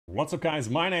What's up guys,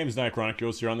 my name is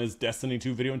Dychronic here on this Destiny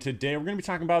 2 video, and today we're going to be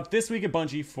talking about this week at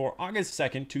Bungie for August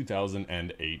 2nd,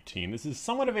 2018. This is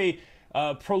somewhat of a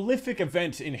prolific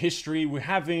event in history. We're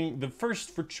having the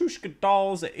first Ferchushka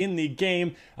dolls in the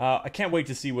game. I can't wait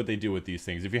to see what they do with these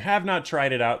things. If you have not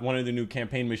tried it out, one of the new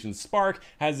campaign missions, Spark,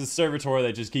 has a servitor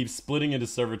that just keeps splitting into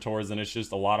servitors, and it's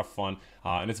just a lot of fun.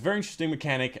 And it's a very interesting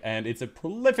mechanic, and it's a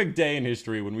prolific day in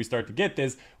history when we start to get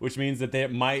this, which means that they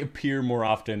might appear more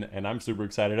often, and I'm super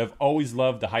excited. I've always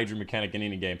loved the Hydra mechanic in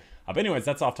any game. But anyways,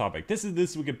 that's off topic. This is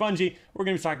This Week at Bungie. We're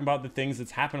going to be talking about the things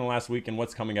that's happened last week and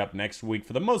what's coming up next week.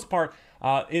 For the most part,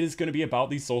 it is going to be about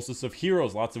the Solstice of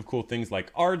Heroes. Lots of cool things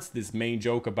like arts, this main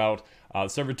joke about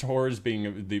servitors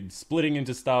being splitting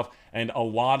into stuff, and a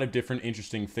lot of different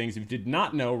interesting things. If you did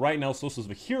not know, right now Solstice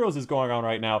of Heroes is going on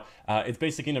right now. It's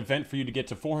basically an event for you to get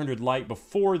to 400 light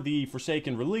before the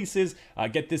Forsaken releases.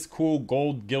 Get this cool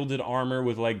gold gilded armor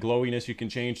with like glowiness you can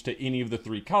change to any of the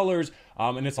 3 colors,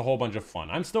 and it's a whole bunch of fun.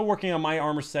 I'm still working on my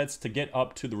armor sets to get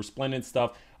up to the resplendent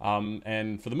stuff,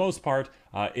 and for the most part,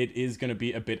 it is going to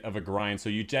be a bit of a grind, so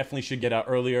you definitely should get out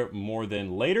earlier more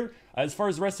than later. As far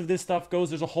as the rest of this stuff goes,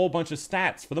 there's a whole bunch of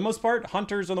stats. For the most part,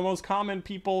 hunters are the most common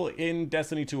people in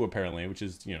Destiny 2 apparently, which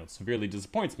is, you know, severely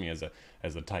disappoints me as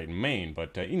a Titan main.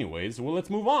 But anyways, well, let's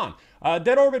move on.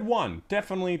 Dead Orbit 1,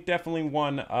 definitely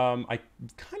one. I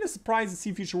kind of surprised to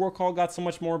see Future War Call got so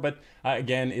much more, but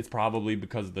again, it's probably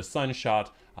because of the Sunshot.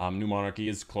 New Monarchy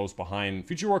is close behind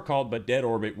Future War Call, but Dead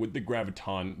Orbit with the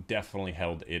Graviton definitely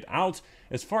held it out.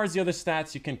 As far as the other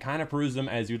stats, you can kind of peruse them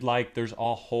as you'd like. There's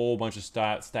a whole bunch of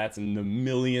stats in the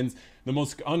millions. The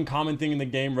most uncommon thing in the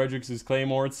game, Redrix's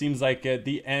Claymore. It seems like at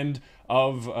the end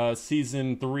of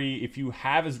Season 3, if you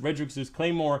have as Redrix's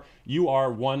Claymore, you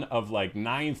are one of like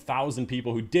 9,000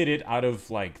 people who did it out of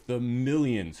like the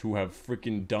millions who have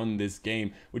freaking done this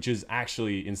game, which is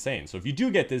actually insane. So if you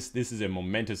do get this, this is a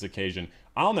momentous occasion.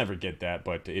 I'll never get that,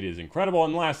 but it is incredible.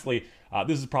 And lastly,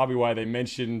 this is probably why they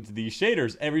mentioned the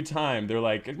shaders every time. They're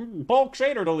like, bulk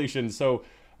shader deletion. So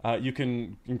you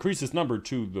can increase this number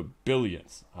to the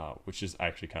billions, which is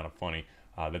actually kind of funny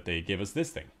that they give us this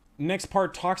thing. Next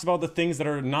part talks about the things that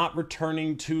are not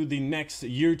returning to the next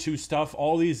year 2 stuff.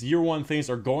 All these year 1 things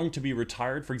are going to be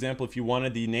retired. For example, if you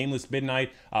wanted the Nameless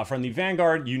Midnight from the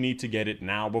Vanguard, you need to get it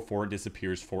now before it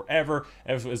disappears forever,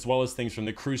 as well as things from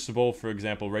the Crucible. For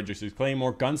example, Redrix's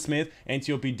Claymore, Gunsmith,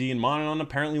 Anti-OPD, and Mononon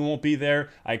apparently won't be there.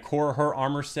 Ikora, her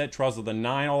armor set, Trials of the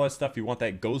 9, all that stuff. You want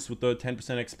that Ghost with the 10%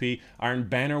 XP, Iron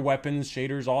Banner weapons,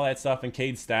 shaders, all that stuff, and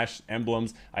Cade Stash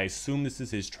emblems. I assume this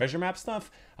is his treasure map stuff,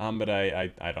 but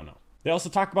I don't know. They also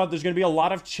talk about there's going to be a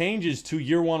lot of changes to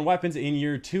year 1 weapons in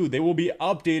year 2. They will be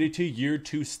updated to year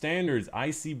 2 standards.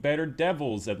 I see better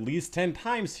devils at least 10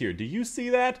 times here. Do you see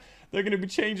that? They're going to be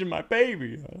changing my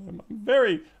baby. I'm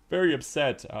very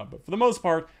upset. But for the most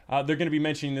part, they're going to be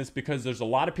mentioning this because there's a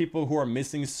lot of people who are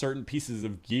missing certain pieces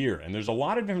of gear. And there's a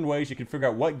lot of different ways you can figure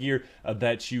out what gear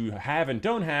that you have and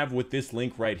don't have with this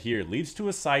link right here. It leads to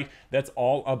a site that's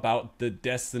all about the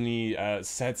Destiny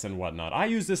sets and whatnot. I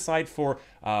use this site for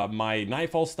my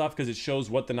Nightfall stuff because it shows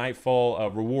what the Nightfall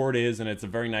reward is, and it's a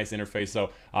very nice interface. So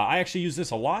I actually use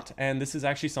this a lot, and this is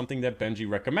actually something that Bungie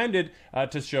recommended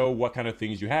to show what kind of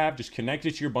things you have. Just connect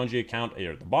it to your Bungie account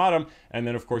here at the bottom, and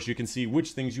then of course you can see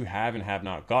which things you have and have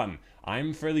not gotten.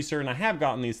 I'm fairly certain I have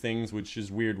gotten these things, which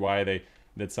is weird why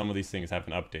that some of these things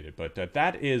haven't updated. But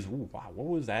that is, ooh, wow, what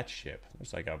was that ship?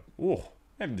 There's like a, ooh,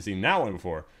 I haven't seen that one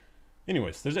before.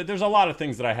 Anyways, there's a lot of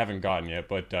things that I haven't gotten yet,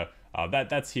 but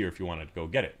that's here if you wanted to go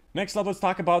get it. Next up, let's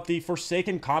talk about the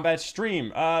Forsaken Combat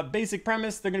stream. Basic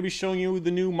premise, they're going to be showing you the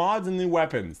new mods and new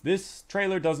weapons. This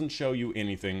trailer doesn't show you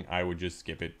anything. I would just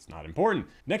skip it. It's not important.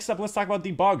 Next up, let's talk about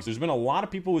the bugs. There's been a lot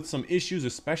of people with some issues,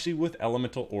 especially with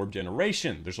Elemental Orb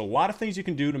Generation. There's a lot of things you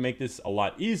can do to make this a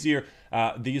lot easier.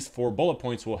 These 4 bullet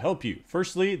points will help you.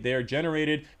 Firstly, they are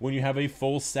generated when you have a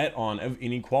full set on of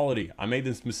any quality. I made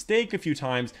this mistake a few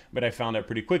times, but I found out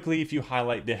pretty quickly if you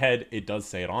highlight the head, it does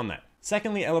say it on that.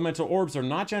 Secondly, elemental orbs are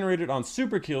not generated on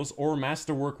super kills or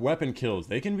masterwork weapon kills.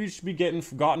 They can be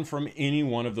gotten from any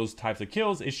one of those types of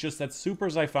kills. It's just that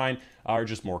supers, I find, are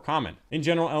just more common. In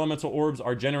general, elemental orbs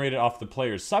are generated off the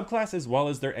player's subclass as well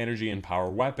as their energy and power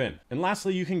weapon. And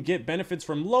lastly, you can get benefits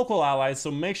from local allies, so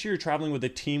make sure you're traveling with a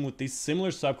team with these similar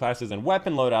subclasses and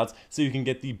weapon loadouts so you can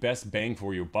get the best bang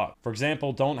for your buck. For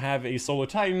example, don't have a solo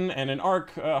titan and an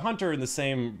arc hunter in the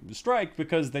same strike,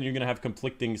 because then you're going to have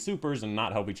conflicting supers and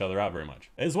not help each other out very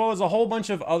much. As well as a whole bunch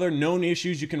of other known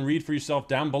issues you can read for yourself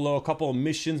down below. A couple of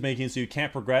missions making it so you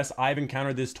can't progress. I've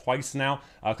encountered this twice now.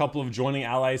 A couple of joining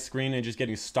allies screen and just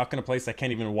getting stuck in a place I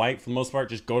can't even wipe. For the most part,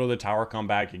 just go to the tower, come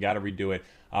back. You got to redo it.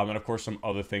 and of course some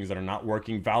other things that are not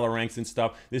working, Valor ranks and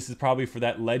stuff. This is probably for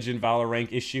that Legend Valor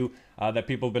rank issue that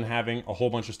people have been having, a whole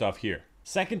bunch of stuff here.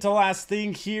 Second to last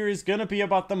thing here is going to be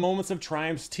about the Moments of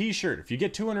Triumphs t-shirt. If you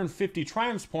get 250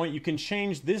 Triumphs point, you can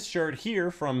change this shirt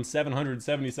here from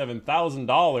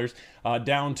 $777,000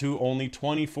 down to only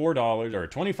 $24 or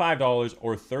 $25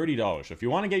 or $30. So if you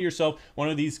want to get yourself one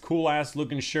of these cool ass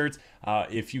looking shirts,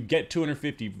 if you get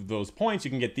 250 of those points,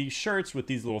 you can get these shirts with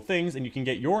these little things, and you can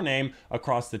get your name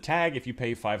across the tag if you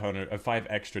pay $5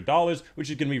 extra,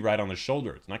 which is going to be right on the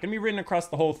shoulder. It's not going to be written across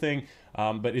the whole thing,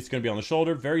 but it's going to be on the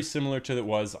shoulder, very similar to it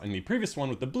was in the previous one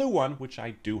with the blue one, which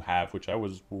I do have, which I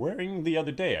was wearing the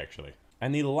other day actually.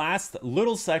 And the last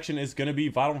little section is going to be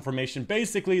vital information.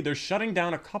 Basically, they're shutting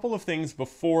down a couple of things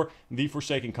before the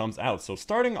Forsaken comes out. So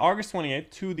starting August 28th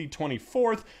to the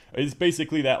 24th is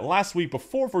basically that last week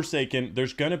before Forsaken,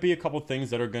 there's going to be a couple of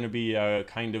things that are going to be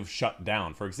kind of shut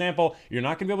down. For example, you're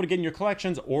not going to be able to get in your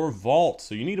collections or vault.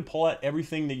 So you need to pull out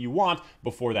everything that you want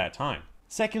before that time.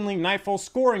 Secondly, Nightfall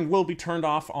scoring will be turned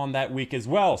off on that week as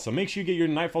well. So make sure you get your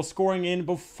Nightfall scoring in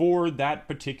before that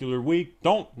particular week.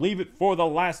 Don't leave it for the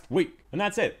last week. And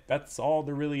that's it. That's all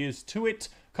there really is to it.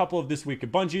 Couple of This Week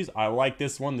at Bungie's. I like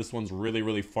this one. This one's really,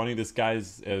 really funny. This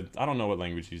guy's, I don't know what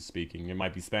language he's speaking. It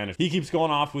might be Spanish. He keeps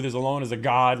going off with his Alone as a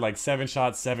God, like 7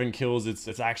 shots, 7 kills.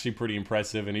 It's actually pretty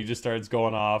impressive. And he just starts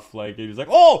going off like, he's like,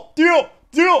 oh, deal.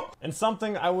 And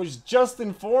something I was just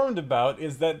informed about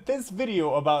is that this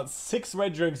video about 6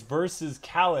 Red Drakes versus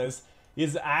Callus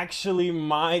is actually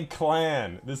my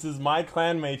clan. This is my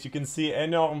clanmate. You can see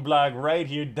Enorm Blag right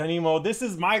here. Danimo, this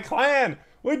is my clan.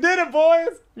 We did it,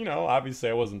 boys. You know, obviously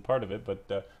I wasn't part of it, but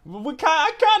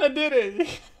I kind of did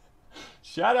it.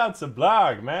 Shout out to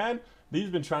Blag, man. He's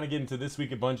been trying to get into This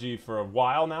Week at Bungie for a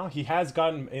while now. He has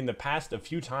gotten in the past a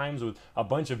few times with a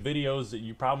bunch of videos that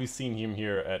you've probably seen him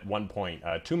here at one point.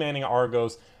 Two-manning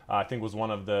Argos, I think was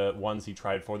one of the ones he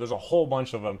tried for. There's a whole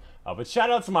bunch of them. But shout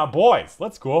out to my boys.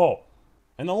 Let's go.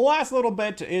 And the last little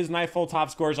bit is Nightfall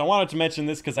top scores. I wanted to mention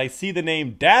this because I see the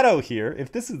name Dado here.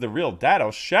 If this is the real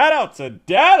Dado, shout out to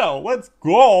Dado. Let's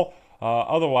go.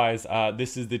 Otherwise,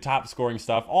 this is the top scoring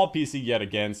stuff, all PC yet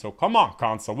again, so come on,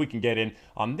 console, we can get in.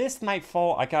 On this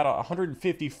Nightfall, I got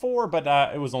 154,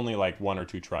 but it was only like 1 or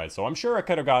 2 tries, so I'm sure I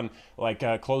could have gotten like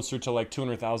closer to like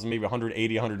 200,000, maybe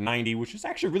 180, 190, which is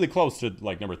actually really close to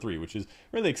like number 3, which is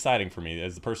really exciting for me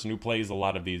as the person who plays a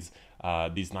lot of these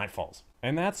Nightfalls.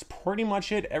 And that's pretty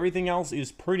much it. Everything else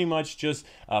is pretty much just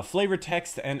flavor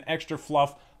text and extra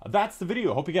fluff. That's the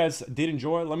video. Hope you guys did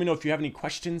enjoy. Let me know if you have any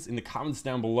questions in the comments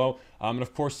down below. And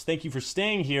of course, thank you for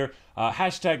staying here.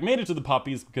 Hashtag made it to the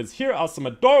puppies, because here are some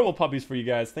adorable puppies for you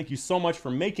guys. Thank you so much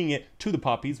for making it to the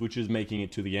puppies, which is making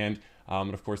it to the end.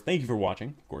 And of course, thank you for watching.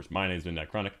 Of course, my name's been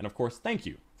Dychronic. And of course, thank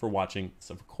you for watching this,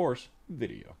 of course,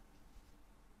 video.